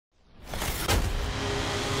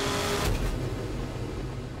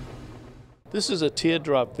This is a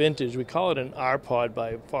Teardrop Vintage. We call it an R-Pod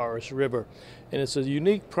by Forest River. And it's a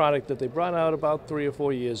unique product that they brought out about 3 or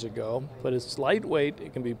 4 years ago. But it's lightweight.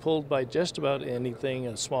 It can be pulled by just about anything,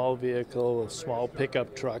 a small vehicle, a small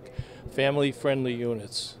pickup truck, family-friendly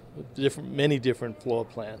units, many different floor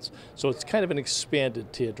plans. So it's kind of an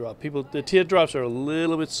expanded teardrop. The teardrops are a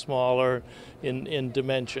little bit smaller in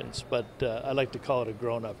dimensions, but I like to call it a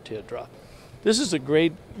grown-up teardrop. This is a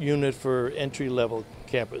great unit for entry-level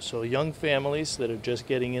campers, so young families that are just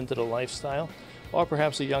getting into the lifestyle, or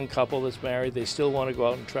perhaps a young couple that's married. They still want to go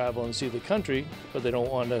out and travel and see the country, but they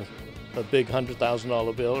don't want a big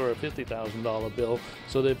 $100,000 bill or a $50,000 bill,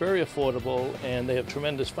 so they're very affordable and they have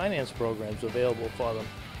tremendous finance programs available for them.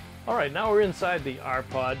 All right, now we're inside the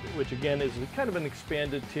R-Pod, which again is kind of an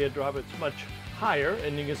expanded teardrop. It's much higher,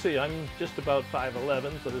 and you can see I'm just about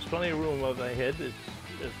 5'11", so there's plenty of room over my head.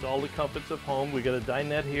 It's all the comforts of home. We got a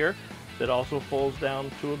dinette here that also folds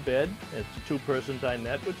down to a bed. It's a two-person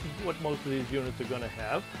dinette, which is what most of these units are going to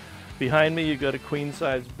have. Behind me, you've got a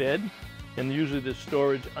queen-size bed, and usually there's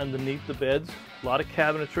storage underneath the beds. A lot of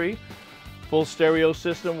cabinetry, full stereo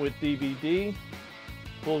system with DVD,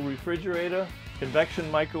 full refrigerator,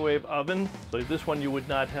 convection microwave oven. So this one you would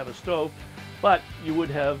not have a stove, but you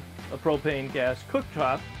would have a propane gas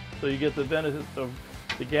cooktop, so you get the benefit of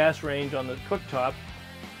the gas range on the cooktop.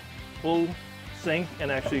 Full sink,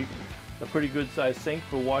 and actually a pretty good sized sink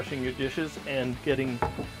for washing your dishes and getting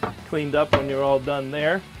cleaned up when you're all done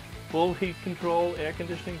there. Full heat control, air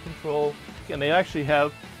conditioning control, and they actually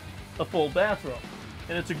have a full bathroom,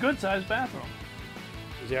 and it's a good sized bathroom.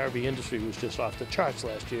 The RV industry was just off the charts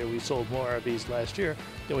last year. We sold more RVs last year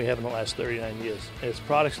than we have in the last 39 years. And it's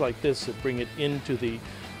products like this that bring it into the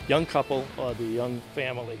young couple or the young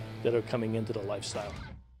family that are coming into the lifestyle.